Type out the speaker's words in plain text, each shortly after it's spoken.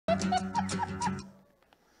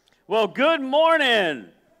Well, good morning.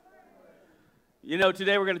 You know,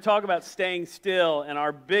 today we're going to talk about staying still, and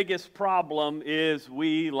our biggest problem is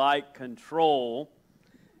we like control,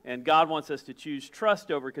 and God wants us to choose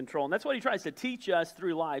trust over control, and that's what He tries to teach us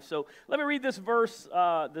through life. So let me read this verse,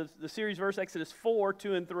 the series verse, Exodus 4,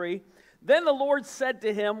 2 and 3. Then the Lord said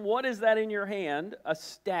to him, "What is that in your hand?" "A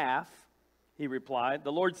staff," he replied.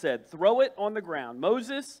 The Lord said, "Throw it on the ground."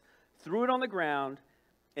 Moses threw it on the ground,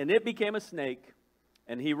 and it became a snake,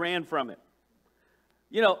 and he ran from it.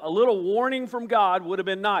 You know, a little warning from God would have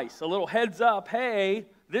been nice. A little heads up, hey,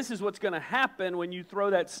 this is what's going to happen when you throw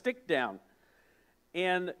that stick down.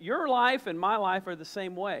 And your life and my life are the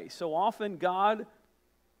same way. So often God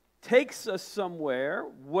takes us somewhere,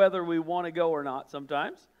 whether we want to go or not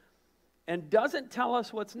sometimes, and doesn't tell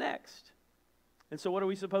us what's next. And so what are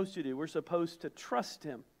we supposed to do? We're supposed to trust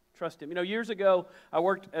Him. Trust Him. You know, years ago, I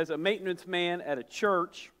worked as a maintenance man at a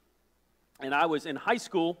church, and I was in high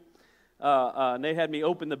school, and they had me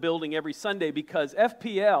open the building every Sunday because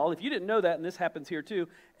FPL, if you didn't know that, and this happens here too,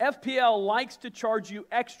 FPL likes to charge you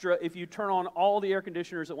extra if you turn on all the air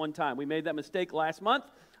conditioners at one time. We made that mistake last month.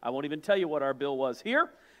 I won't even tell you what our bill was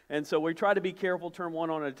here. And so we try to be careful, turn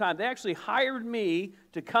one on at a time. They actually hired me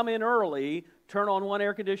to come in early, turn on one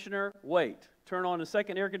air conditioner, wait. Turn on a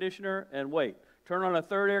second air conditioner, and wait. Turn on a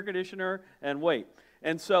third air conditioner, and wait.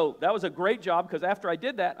 And so that was a great job because after I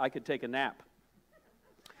did that, I could take a nap.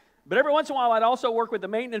 But every once in a while, I'd also work with the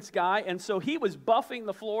maintenance guy, and so he was buffing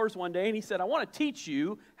the floors one day, and he said, "I want to teach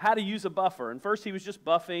you how to use a buffer." And first he was just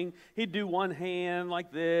buffing. He'd do one hand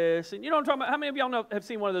like this. And you know what I'm talking about? How many of y'all have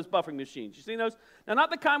seen one of those buffing machines? You seen those? Now,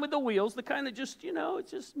 not the kind with the wheels, the kind that just, you know,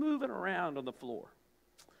 it's just moving around on the floor.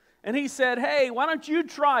 And he said, "Hey, why don't you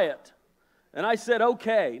try it?" And I said,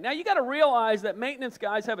 "Okay." Now, you got to realize that maintenance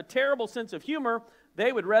guys have a terrible sense of humor.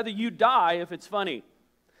 They would rather you die if it's funny.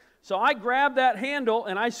 So I grabbed that handle,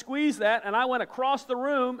 and I squeezed that, and I went across the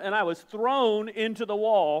room, and I was thrown into the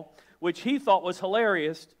wall, which he thought was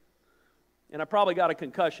hilarious, and I probably got a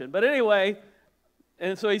concussion. But anyway,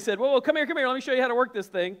 and so he said, well, come here, let me show you how to work this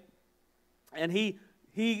thing. And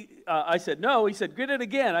I said, no. He said, get it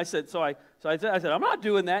again. I said, I said, I'm not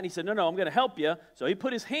doing that. And he said, no, I'm going to help you. So he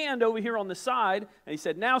put his hand over here on the side, and he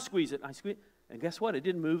said, now squeeze it. And I squeezed it, and guess what? It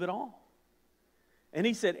didn't move at all. And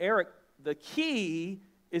he said, Eric, the key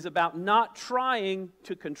is about not trying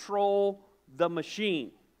to control the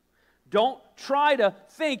machine. Don't try to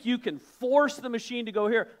think you can force the machine to go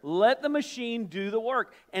here. Let the machine do the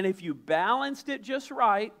work. And if you balanced it just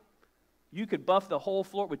right, you could buff the whole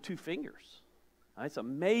floor with 2 fingers. It's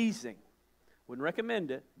amazing. Wouldn't recommend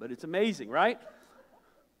it, but it's amazing, right?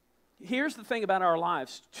 Here's the thing about our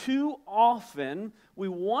lives. Too often, we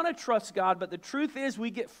want to trust God, but the truth is we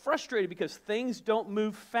get frustrated because things don't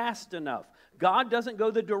move fast enough. God doesn't go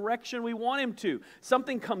the direction we want Him to.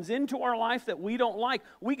 Something comes into our life that we don't like.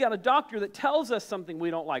 We got a doctor that tells us something we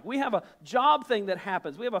don't like. We have a job thing that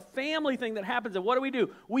happens. We have a family thing that happens, and what do?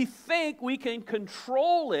 We think we can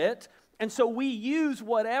control it, and so we use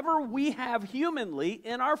whatever we have humanly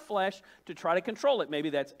in our flesh to try to control it. Maybe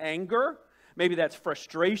that's anger. Maybe that's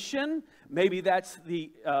frustration. Maybe that's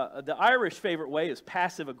the Irish favorite way is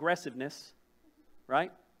passive aggressiveness,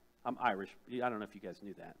 right? I'm Irish. I don't know if you guys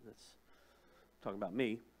knew that. That's talking about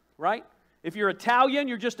me, right? If you're Italian,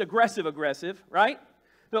 you're just aggressive, right?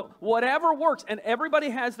 So whatever works, and everybody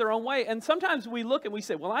has their own way. And sometimes we look and we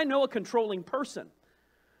say, well, I know a controlling person.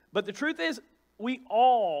 But the truth is, we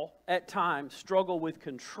all at times struggle with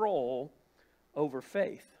control over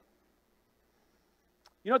faith.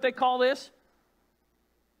 You know what they call this?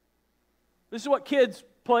 This is what kids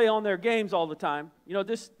play on their games all the time. You know what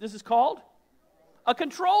this is called? A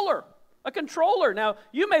controller. A controller. Now,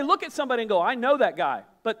 you may look at somebody and go, I know that guy.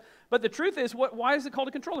 But the truth is, why is it called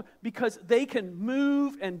a controller? Because they can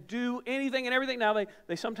move and do anything and everything. Now,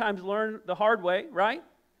 they sometimes learn the hard way, right?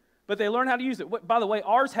 But they learn how to use it. By the way,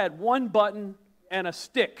 ours had one button and a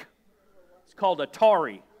stick. It's called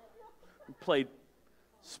Atari. We played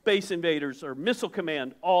Space Invaders or Missile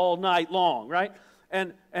Command all night long, right?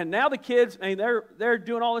 And now the kids, they're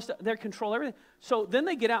doing all this stuff. They control everything. So then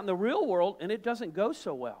they get out in the real world, and it doesn't go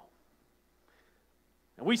so well.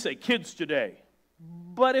 And we say kids today.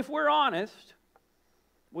 But if we're honest,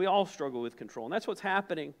 we all struggle with control. And that's what's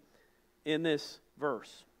happening in this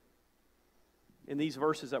verse. In these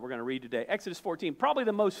verses that we're going to read today. Exodus 14, probably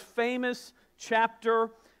the most famous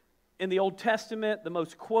chapter in the Old Testament, the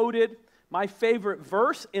most quoted. My favorite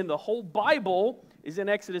verse in the whole Bible is in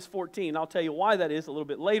Exodus 14. I'll tell you why that is a little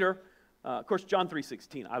bit later. Of course, John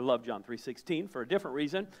 3:16. I love John 3:16 for a different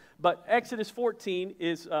reason. But Exodus 14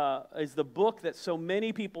 is the book that so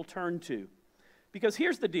many people turn Because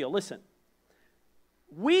here's the deal. Listen.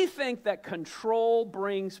 We think that control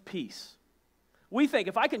brings peace. We think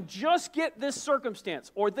if I can just get this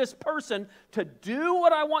circumstance or this person to do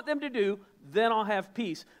what I want them to do, then I'll have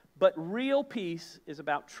peace. But real peace is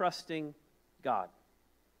about trusting God.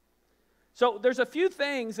 So there's a few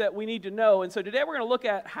things that we need to know. And so today we're going to look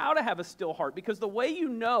at how to have a still heart. Because the way you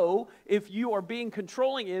know if you are being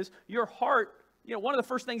controlling is your heart, one of the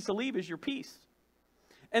first things to leave is your peace.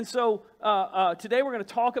 And so today we're going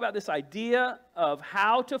to talk about this idea of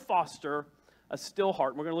how to foster a still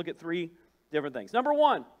heart. And we're going to look at three different things. Number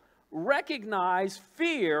one, recognize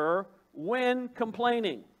fear when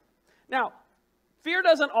complaining. Now, fear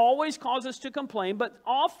doesn't always cause us to complain, but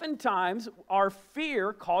oftentimes our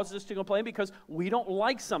fear causes us to complain because we don't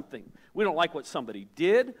like something. We don't like what somebody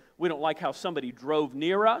did. We don't like how somebody drove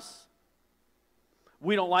near us.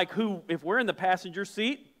 We don't like if we're in the passenger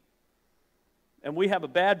seat and we have a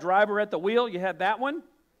bad driver at the wheel. You had that one?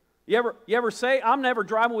 You ever say, I'm never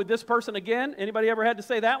driving with this person again? Anybody ever had to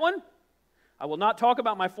say that one? I will not talk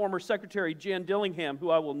about my former secretary, Jan Dillingham,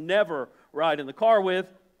 who I will never ride in the car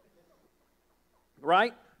with.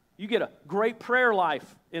 Right? You get a great prayer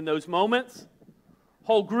life in those moments.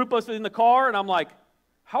 Whole group of us in the car, and I'm like,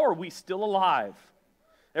 how are we still alive?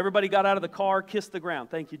 Everybody got out of the car, kissed the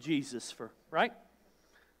ground. Thank you, Jesus, right?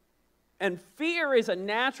 And fear is a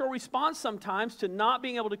natural response sometimes to not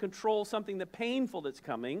being able to control something painful that's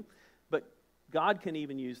coming, but God can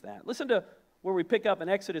even use that. Listen to where we pick up in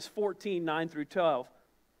Exodus 14, 9 through 12.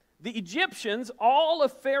 The Egyptians, all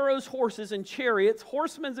of Pharaoh's horses and chariots,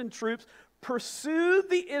 horsemen and troops, pursued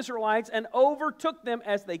the Israelites and overtook them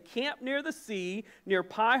as they camped near the sea, near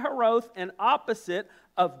Pi-haroth and opposite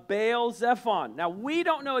of Baal-zephon. Now, we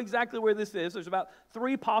don't know exactly where this is. There's about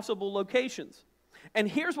 3 possible locations. And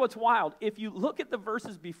here's what's wild. If you look at the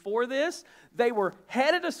verses before this, they were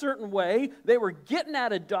headed a certain way. They were getting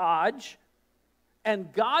out of Dodge.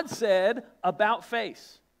 And God said, about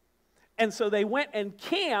face. And so they went and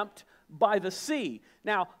camped by the sea.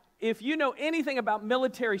 Now, if you know anything about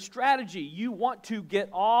military strategy, you want to get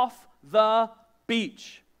off the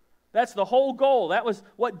beach. That's the whole goal. That was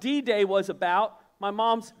what D-Day was about. My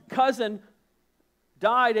mom's cousin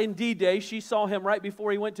died in D-Day. She saw him right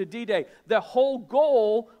before he went to D-Day. The whole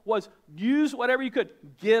goal was use whatever you could,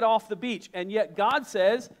 get off the beach. And yet God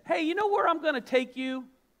says, hey, you know where I'm going to take you?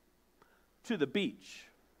 To the beach.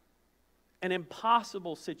 An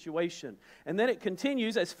impossible situation. And then it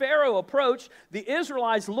continues, as Pharaoh approached, the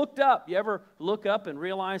Israelites looked up. You ever look up and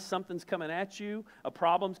realize something's coming at you? A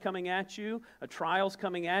problem's coming at you? A trial's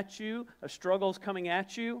coming at you? A struggle's coming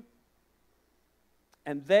at you?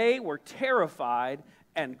 And they were terrified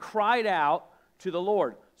and cried out to the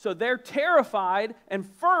Lord. So they're terrified, and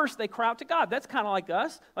first they cry out to God. That's kind of like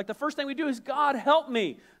us. Like the first thing we do is, God, help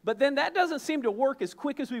me. But then that doesn't seem to work as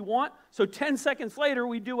quick as we want. So 10 seconds later,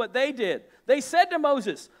 we do what they did. They said to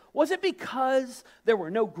Moses, was it because there were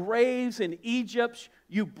no graves in Egypt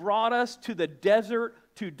you brought us to the desert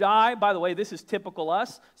to die? By the way, this is typical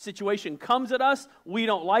us. Situation comes at us. We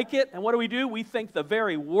don't like it. And what do? We think the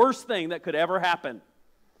very worst thing that could ever happen.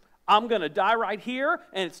 I'm going to die right here,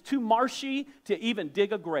 and it's too marshy to even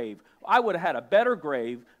dig a grave. I would have had a better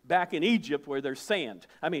grave back in Egypt where there's sand.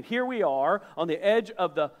 I mean, here we are on the edge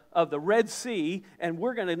of the Red Sea, and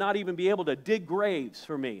we're going to not even be able to dig graves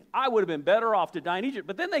for me. I would have been better off to die in Egypt.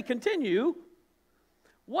 But then they continue,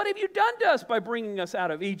 what have you done to us by bringing us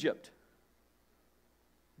out of Egypt?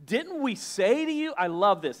 Didn't we say to you, I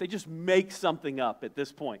love this, they just make something up at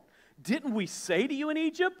this point. Didn't we say to you in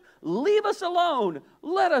Egypt, leave us alone,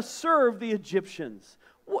 let us serve the Egyptians?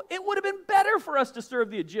 It would have been better for us to serve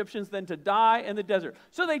the Egyptians than to die in the desert.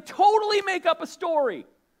 So they totally make up a story.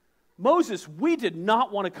 Moses, we did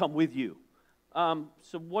not want to come with you.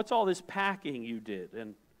 So what's all this packing you did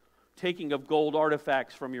and taking of gold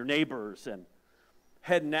artifacts from your neighbors and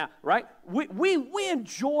heading out, right? We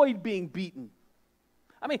enjoyed being beaten.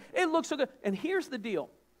 I mean, it looks so good. And here's the deal.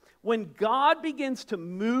 When God begins to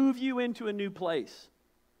move you into a new place,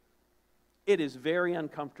 it is very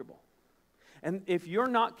uncomfortable. And if you're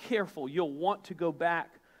not careful, you'll want to go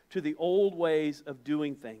back to the old ways of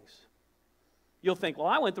doing things. You'll think, well,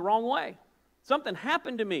 I went the wrong way. Something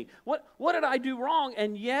happened to me. What did I do wrong?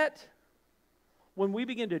 And yet, when we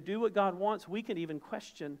begin to do what God wants, we can even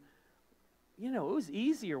question, it was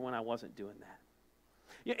easier when I wasn't doing that.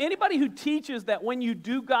 Anybody who teaches that when you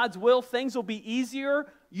do God's will, things will be easier,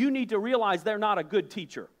 you need to realize they're not a good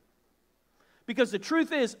teacher. Because the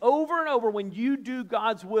truth is, over and over, when you do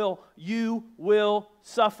God's will, you will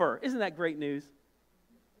suffer. Isn't that great news?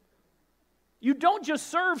 You don't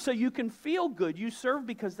just serve so you can feel good. You serve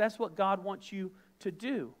because that's what God wants you to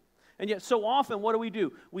do. And yet so often, what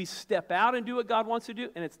do? We step out and do what God wants to do,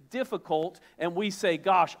 and it's difficult, and we say,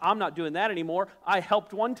 gosh, I'm not doing that anymore. I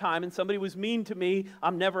helped one time, and somebody was mean to me.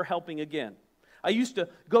 I'm never helping again. I used to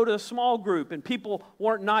go to a small group, and people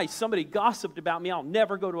weren't nice. Somebody gossiped about me. I'll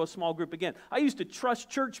never go to a small group again. I used to trust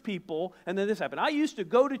church people, and then this happened. I used to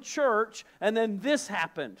go to church, and then this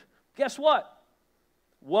happened. Guess what?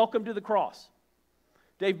 Welcome to the cross.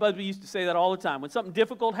 Dave Busby used to say that all the time. When something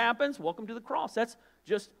difficult happens, welcome to the cross. That's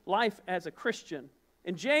just life as a Christian.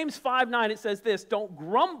 In James 5:9, it says this, don't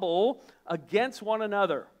grumble against one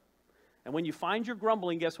another. And when you find you're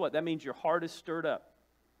grumbling, guess what? That means your heart is stirred up.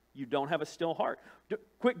 You don't have a still heart.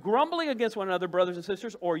 Quit grumbling against one another, brothers and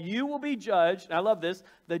sisters, or you will be judged. And I love this.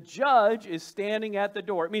 The judge is standing at the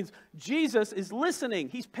door. It means Jesus is listening.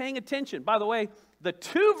 He's paying attention. By the way, the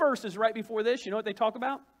 2 verses right before this, you know what they talk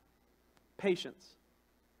about? Patience.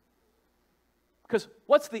 Because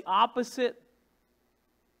what's the opposite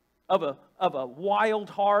of a wild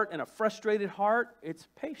heart and a frustrated heart? It's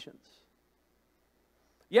patience.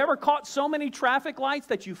 You ever caught so many traffic lights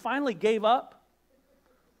that you finally gave up?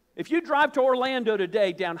 If you drive to Orlando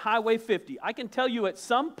today down Highway 50, I can tell you at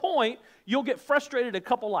some point you'll get frustrated at a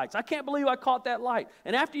couple lights. I can't believe I caught that light.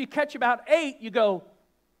 And after you catch about 8, you go,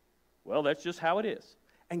 well, that's just how it is.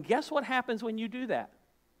 And guess what happens when you do that?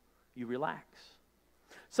 You relax.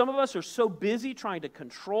 Some of us are so busy trying to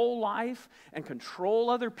control life and control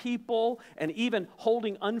other people and even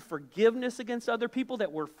holding unforgiveness against other people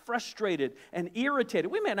that we're frustrated and irritated.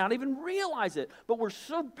 We may not even realize it, but we're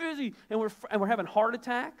so busy and we're having heart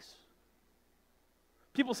attacks.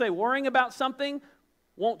 People say worrying about something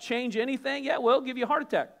won't change anything. Yeah, well, it'll give you a heart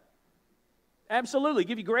attack. Absolutely,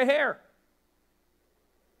 give you gray hair.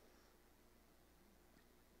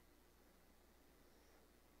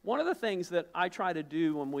 One of the things that I try to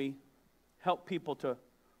do when we help people to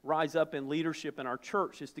rise up in leadership in our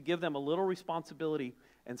church is to give them a little responsibility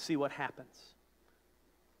and see what happens.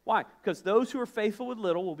 Why? Because those who are faithful with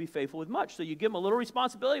little will be faithful with much. So you give them a little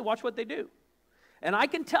responsibility, watch what they do. And I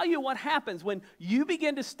can tell you what happens when you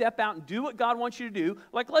begin to step out and do what God wants you to do.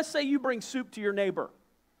 Like let's say you bring soup to your neighbor.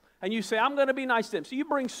 And you say, I'm going to be nice to him. So you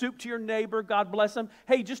bring soup to your neighbor, God bless him.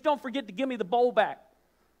 Hey, just don't forget to give me the bowl back.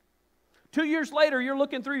 2 years later, you're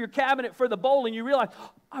looking through your cabinet for the bowl and you realize,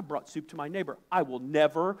 oh, I brought soup to my neighbor. I will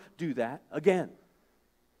never do that again.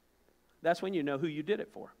 That's when you know who you did it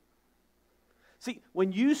for. See,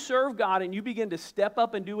 when you serve God and you begin to step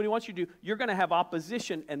up and do what He wants you to do, you're going to have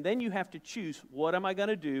opposition, and then you have to choose, what am I going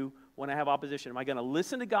to do when I have opposition? Am I going to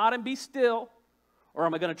listen to God and be still? Or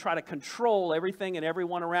am I going to try to control everything and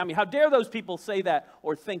everyone around me? How dare those people say that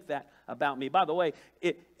or think that about me? By the way,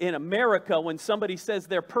 in America, when somebody says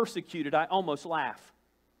they're persecuted, I almost laugh.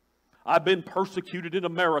 I've been persecuted in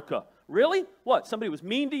America. Really? What? Somebody was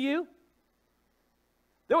mean to you?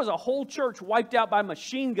 There was a whole church wiped out by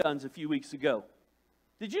machine guns a few weeks ago.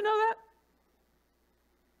 Did you know that?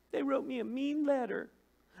 They wrote me a mean letter.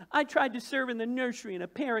 I tried to serve in the nursery and a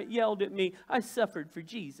parent yelled at me. I suffered for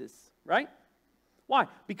Jesus. Right? Why?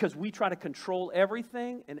 Because we try to control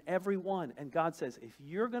everything and everyone. And God says, if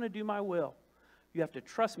you're going to do my will, you have to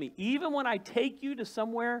trust me. Even when I take you to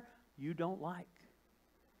somewhere you don't like.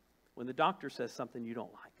 When the doctor says something you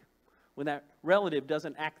don't like. When that relative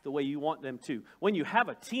doesn't act the way you want them to. When you have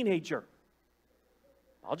a teenager.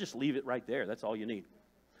 I'll just leave it right there. That's all you need.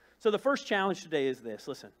 So the first challenge today is this.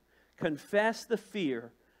 Listen. Confess the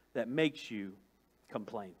fear that makes you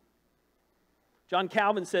complain. John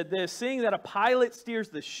Calvin said this, seeing that a pilot steers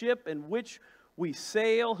the ship in which we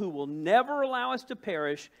sail, who will never allow us to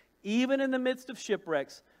perish, even in the midst of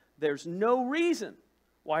shipwrecks, there's no reason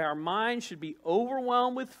why our minds should be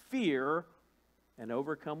overwhelmed with fear and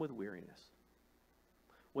overcome with weariness.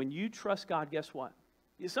 When you trust God, guess what?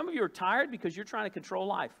 Some of you are tired because you're trying to control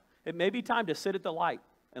life. It may be time to sit at the light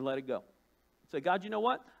and let it go. Say, God, you know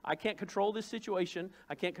what? I can't control this situation.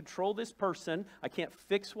 I can't control this person. I can't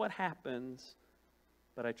fix what happens.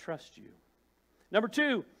 But I trust you. Number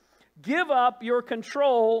 2, give up your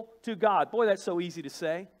control to God. Boy, that's so easy to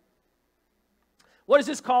say. What is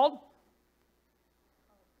this called?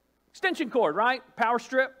 Extension cord, right? Power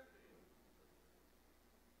strip.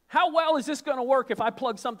 How well is this going to work if I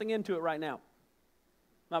plug something into it right now?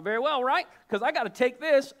 Not very well, right? Because I got to take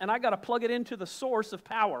this and I got to plug it into the source of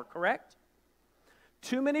power, correct?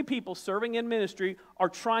 Too many people serving in ministry are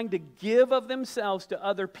trying to give of themselves to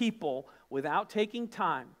other people without taking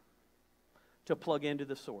time to plug into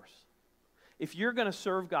the source. If you're going to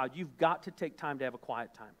serve God, you've got to take time to have a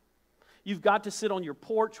quiet time. You've got to sit on your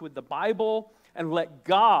porch with the Bible and let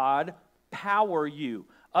God power you.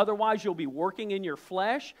 Otherwise, you'll be working in your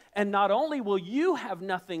flesh, and not only will you have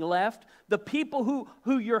nothing left, the people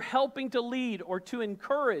who you're helping to lead or to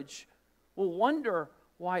encourage will wonder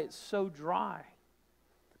why it's so dry.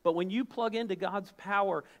 But when you plug into God's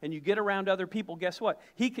power and you get around other people, guess what?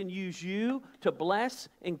 He can use you to bless,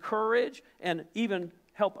 encourage, and even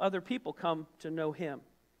help other people come to know Him.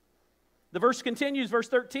 The verse continues, verse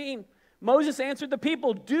 13. Moses answered the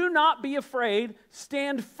people, "Do not be afraid,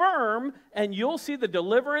 stand firm, and you'll see the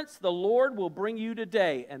deliverance the Lord will bring you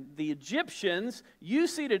today. And the Egyptians you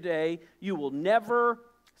see today, you will never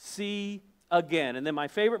see again." And then my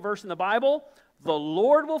favorite verse in the Bible, "The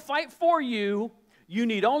Lord will fight for you. You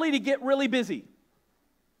need only to get really busy."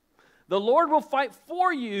 The Lord will fight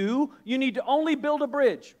for you. You need to only build a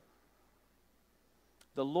bridge.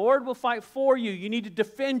 The Lord will fight for you. You need to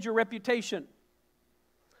defend your reputation.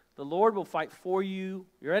 The Lord will fight for you.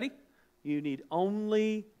 You ready? You need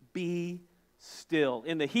only be still.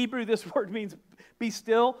 In the Hebrew, this word means be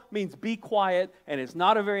still, means be quiet, and it's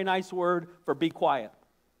not a very nice word for be quiet.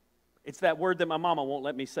 It's that word that my mama won't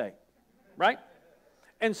let me say, right?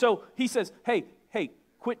 And so he says, hey,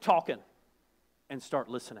 quit talking and start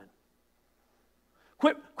listening.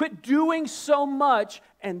 Quit doing so much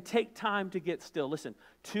and take time to get still. Listen,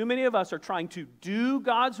 too many of us are trying to do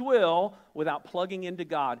God's will without plugging into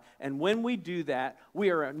God. And when we do that, we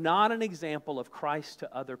are not an example of Christ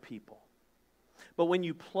to other people. But when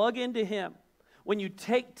you plug into Him, when you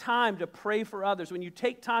take time to pray for others, when you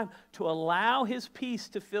take time to allow His peace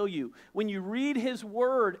to fill you, when you read His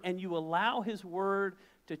Word and you allow His Word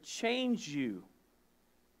to change you,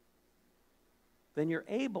 then you're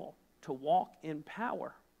able to walk in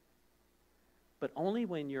power, but only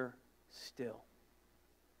when you're still.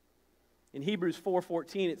 In Hebrews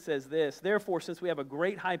 4:14 it says this, "Therefore, since we have a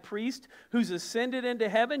great high priest who's ascended into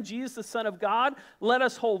heaven, Jesus the Son of God, let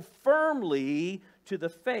us hold firmly to the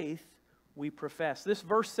faith we profess." This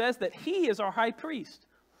verse says that He is our high priest.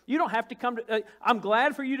 You don't have to come to, I'm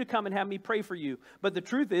glad for you to come and have me pray for you, but the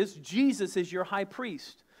truth is Jesus is your high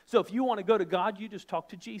priest. So if you want to go to God, you just talk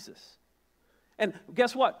to Jesus. And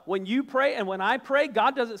guess what? When you pray and when I pray,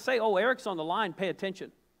 God doesn't say, "Oh, Eric's on the line, pay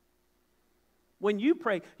attention." When you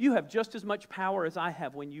pray, you have just as much power as I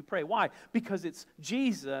have when you pray. Why? Because it's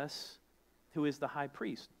Jesus who is the high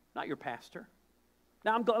priest, not your pastor.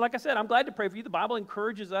 Now, like I said, I'm glad to pray for you. The Bible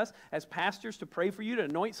encourages us as pastors to pray for you, to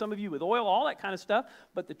anoint some of you with oil, all that kind of stuff.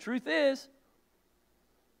 But the truth is,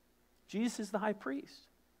 Jesus is the high priest.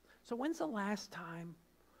 So when's the last time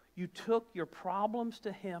you took your problems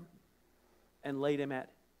to Him and laid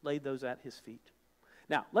those at His feet?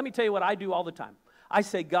 Now, let me tell you what I do all the time. I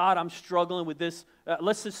say, "God, I'm struggling with this."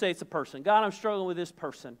 Let's just say it's a person. "God, I'm struggling with this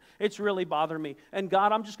person. It's really bothering me. And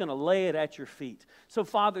God, I'm just going to lay it at your feet. So,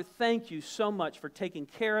 Father, thank you so much for taking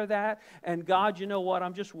care of that. And God, you know what?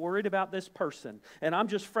 I'm just worried about this person. And I'm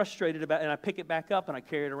just frustrated about it." And I pick it back up and I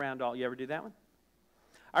carry it around all. You ever do that one?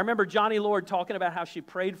 I remember Johnny Lord talking about how she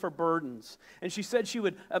prayed for burdens. And she said she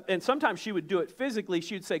would, and sometimes she would do it physically.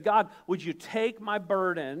 She would say, "God, would you take my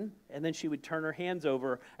burden?" And then she would turn her hands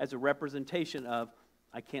over as a representation of,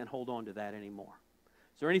 "I can't hold on to that anymore."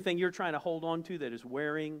 Is there anything you're trying to hold on to that is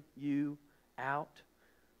wearing you out?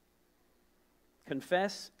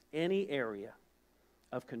 Confess any area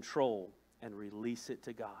of control and release it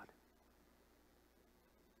to God.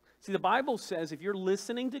 See, the Bible says if you're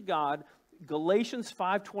listening to God, Galatians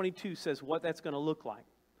 5:22 says what that's going to look like.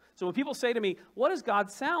 So when people say to me, "What does God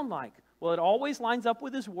sound like?" Well, it always lines up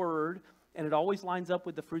with His Word, and it always lines up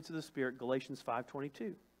with the fruits of the Spirit, Galatians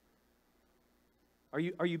 5:22. Are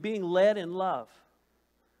you being led in love,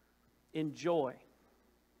 in joy,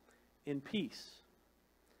 in peace,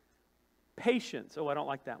 patience? Oh, I don't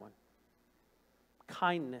like that one.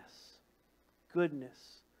 Kindness,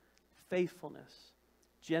 goodness, faithfulness,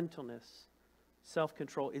 gentleness,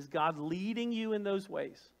 self-control. Is God leading you in those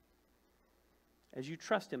ways? As you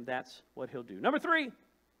trust Him, that's what He'll do. Number 3,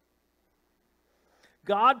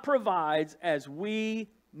 God provides as we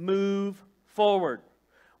move forward.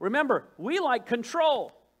 Remember, we like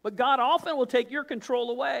control, but God often will take your control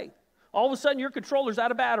away. All of a sudden, your controller's out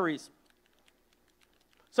of batteries.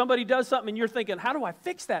 Somebody does something and you're thinking, "How do I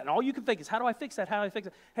fix that?" And all you can think is, "How do I fix that? How do I fix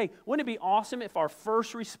it?" Hey, wouldn't it be awesome if our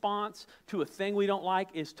first response to a thing we don't like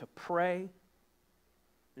is to pray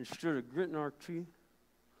instead of gritting our teeth?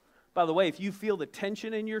 By the way, if you feel the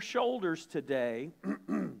tension in your shoulders today,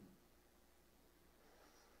 it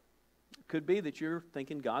could be that you're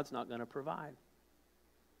thinking God's not going to provide.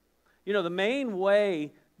 You know, the main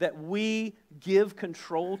way that we give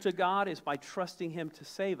control to God is by trusting Him to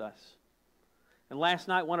save us. And last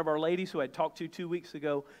night, one of our ladies who I talked to 2 weeks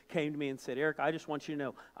ago came to me and said, Eric, I just want you to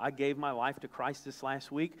know, I gave my life to Christ this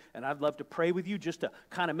last week, and I'd love to pray with you just to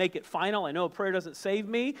kind of make it final. I know a prayer doesn't save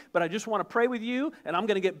me, but I just want to pray with you, and I'm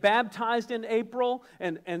going to get baptized in April.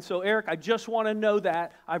 And so, Eric, I just want to know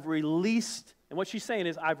that I've released, and what she's saying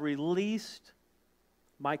is, I've released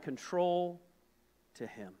my control to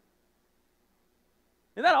Him.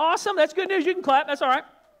 Isn't that awesome? That's good news. You can clap. That's all right.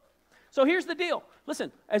 So here's the deal.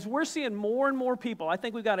 Listen, as we're seeing more and more people, I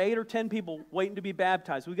think we've got 8 or 10 people waiting to be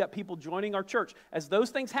baptized. We've got people joining our church. As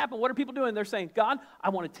those things happen, what are people doing? They're saying, God, I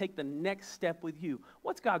want to take the next step with you.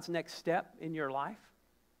 What's God's next step in your life?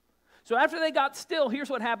 So after they got still, here's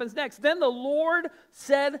what happens next. Then the Lord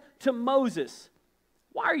said to Moses,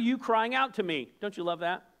 why are you crying out to me? Don't you love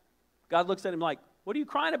that? God looks at him like, what are you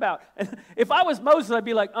crying about? And if I was Moses, I'd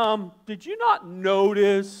be like, did you not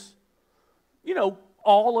notice,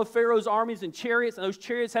 all of Pharaoh's armies and chariots, and those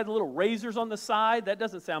chariots had little razors on the side? That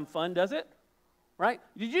doesn't sound fun, does it? Right?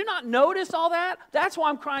 Did you not notice all that? That's why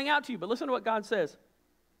I'm crying out to you. But listen to what God says.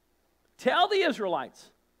 Tell the Israelites,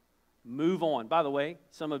 move on. By the way,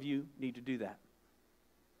 some of you need to do that.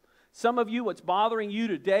 Some of you, what's bothering you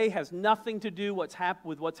today has nothing to do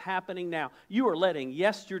with what's happening now. You are letting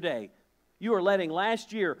yesterday, you are letting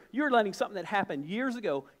last year, you are letting something that happened years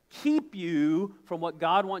ago keep you from what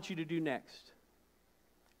God wants you to do next.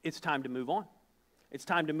 It's time to move on. It's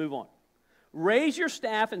time to move on. Raise your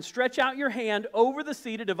staff and stretch out your hand over the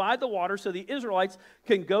sea to divide the water so the Israelites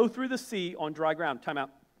can go through the sea on dry ground. Time out.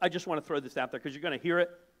 I just want to throw this out there because you're going to hear it.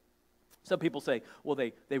 Some people say, well,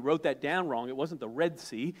 they wrote that down wrong. It wasn't the Red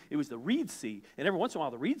Sea. It was the Reed Sea. And every once in a while,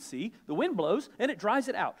 the Reed Sea, the wind blows and it dries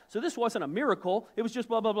it out. So this wasn't a miracle. It was just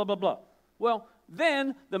blah, blah, blah, blah, blah. Well,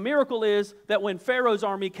 then the miracle is that when Pharaoh's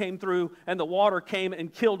army came through and the water came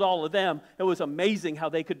and killed all of them, it was amazing how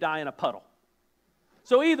they could die in a puddle.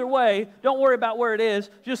 So either way, don't worry about where it is.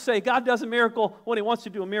 Just say, God does a miracle when He wants to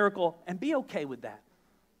do a miracle, and be okay with that.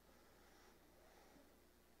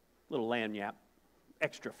 Little land yap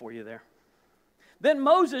extra for you there. Then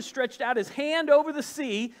Moses stretched out his hand over the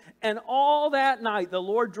sea, and all that night the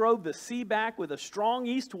Lord drove the sea back with a strong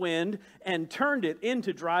east wind and turned it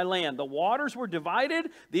into dry land. The waters were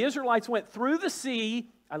divided. The Israelites went through the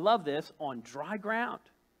sea, I love this, on dry ground,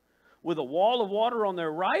 with a wall of water on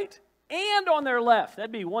their right and on their left.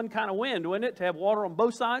 That'd be one kind of wind, wouldn't it, to have water on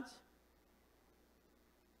both sides?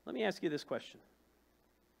 Let me ask you this question.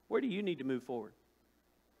 Where do you need to move forward?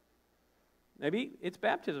 Maybe it's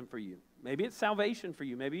baptism for you. Maybe it's salvation for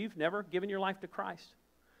you. Maybe you've never given your life to Christ.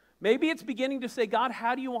 Maybe it's beginning to say, God,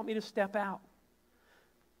 how do you want me to step out?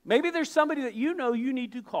 Maybe there's somebody that you know you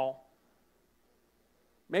need to call.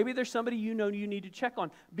 Maybe there's somebody you know you need to check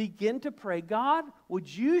on. Begin to pray, God, would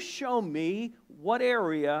you show me what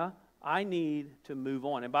area I need to move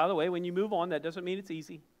on? And by the way, when you move on, that doesn't mean it's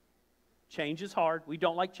easy. Change is hard. We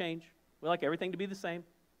don't like change. We like everything to be the same.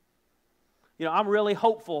 I'm really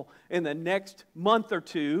hopeful in the next month or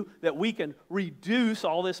two that we can reduce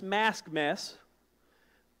all this mask mess.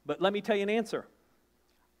 But let me tell you an answer.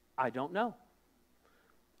 I don't know.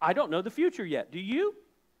 I don't know the future yet. Do you?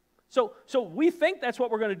 So we think that's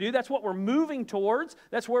what we're going to do. That's what we're moving towards.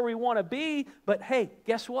 That's where we want to be. But hey,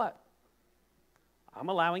 guess what? I'm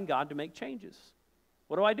allowing God to make changes.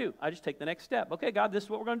 What do? I just take the next step. Okay, God, this is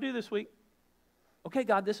what we're going to do this week. Okay,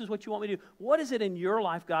 God, this is what you want me to do. What is it in your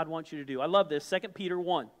life God wants you to do? I love this. 2 Peter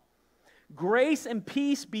 1. Grace and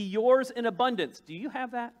peace be yours in abundance. Do you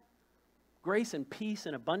have that? Grace and peace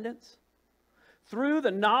in abundance? Through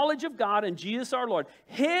the knowledge of God and Jesus our Lord.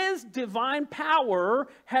 His divine power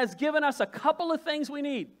has given us a couple of things we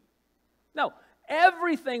need. No,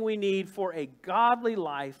 everything we need for a godly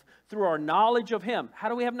life through our knowledge of Him. How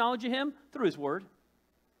do we have knowledge of Him? Through His Word.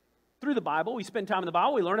 Through the Bible. We spend time in the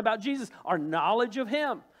Bible. We learn about Jesus. Our knowledge of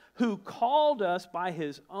Him, who called us by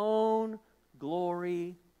His own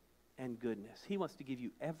glory and goodness. He wants to give you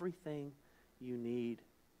everything you need.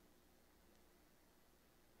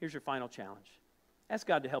 Here's your final challenge. Ask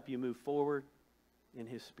God to help you move forward in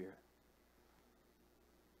His Spirit.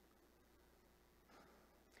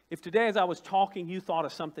 If today as I was talking you thought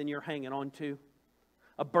of something you're hanging on to,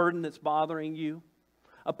 a burden that's bothering you,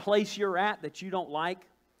 a place you're at that you don't like,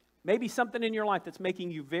 maybe something in your life that's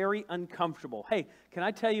making you very uncomfortable. Hey, can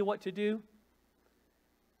I tell you what to do?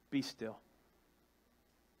 Be still.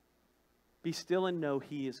 Be still and know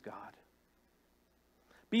He is God.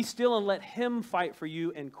 Be still and let Him fight for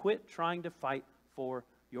you and quit trying to fight for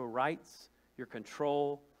your rights, your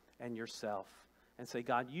control, and yourself. And say,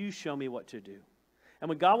 God, you show me what to do. And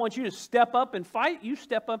when God wants you to step up and fight, you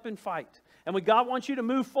step up and fight. And when God wants you to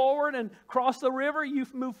move forward and cross the river, you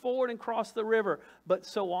move forward and cross the river. But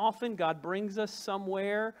so often, God brings us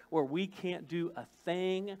somewhere where we can't do a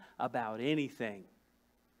thing about anything.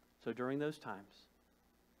 So during those times,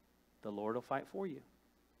 the Lord will fight for you.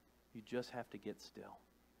 You just have to get still.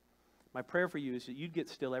 My prayer for you is that you'd get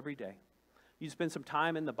still every day. You spend some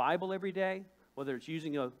time in the Bible every day, whether it's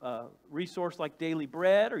using a resource like Daily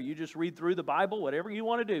Bread or you just read through the Bible, whatever you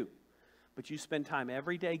want to do. But you spend time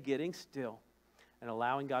every day getting still and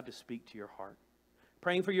allowing God to speak to your heart.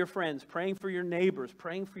 Praying for your friends, praying for your neighbors,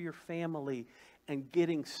 praying for your family, and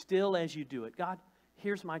getting still as you do it. God,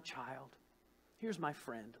 here's my child. Here's my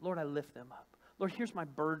friend. Lord, I lift them up. Lord, here's my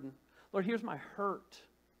burden. Lord, here's my hurt.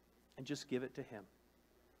 And just give it to Him.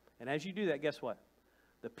 And as you do that, guess what?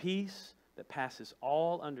 The peace that passes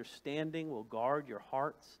all understanding will guard your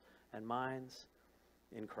hearts and minds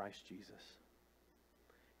in Christ Jesus.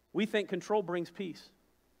 We think control brings peace,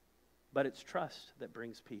 but it's trust that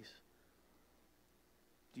brings peace.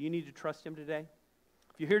 Do you need to trust Him today?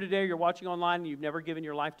 If you're here today or you're watching online and you've never given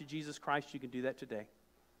your life to Jesus Christ, you can do that today.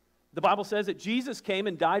 The Bible says that Jesus came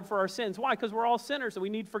and died for our sins. Why? Because we're all sinners and we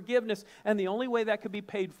need forgiveness. And the only way that could be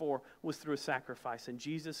paid for was through a sacrifice. And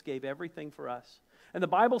Jesus gave everything for us. And the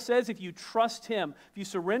Bible says if you trust Him, if you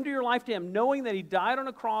surrender your life to Him, knowing that He died on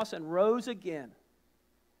a cross and rose again,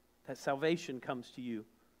 that salvation comes to you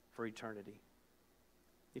for eternity.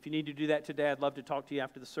 If you need to do that today, I'd love to talk to you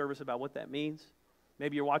after the service about what that means.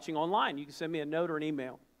 Maybe you're watching online. You can send me a note or an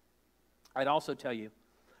email. I'd also tell you,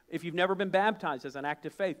 if you've never been baptized as an act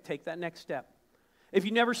of faith, take that next step. If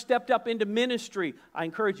you never stepped up into ministry, I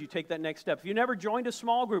encourage you to take that next step. If you never joined a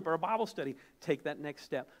small group or a Bible study, take that next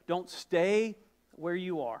step. Don't stay where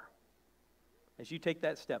you are. As you take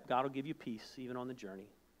that step, God will give you peace even on the journey.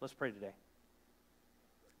 Let's pray today.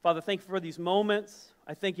 Father, thank you for these moments.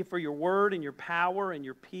 I thank you for your word and your power and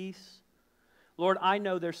your peace. Lord, I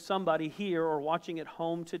know there's somebody here or watching at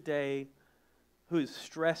home today who is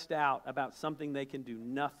stressed out about something they can do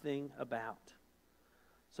nothing about.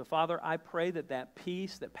 So, Father, I pray that that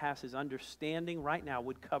peace that passes understanding right now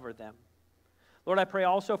would cover them. Lord, I pray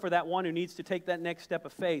also for that one who needs to take that next step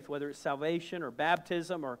of faith, whether it's salvation or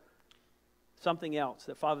baptism or something else,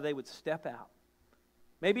 that, Father, they would step out.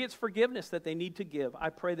 Maybe it's forgiveness that they need to give. I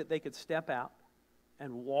pray that they could step out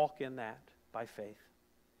and walk in that by faith.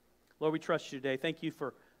 Lord, we trust you today. Thank you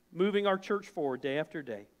for moving our church forward day after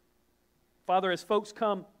day. Father, as folks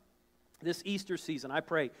come this Easter season, I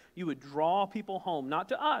pray you would draw people home, not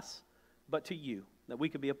to us, but to you, that we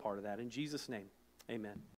could be a part of that. In Jesus' name, amen.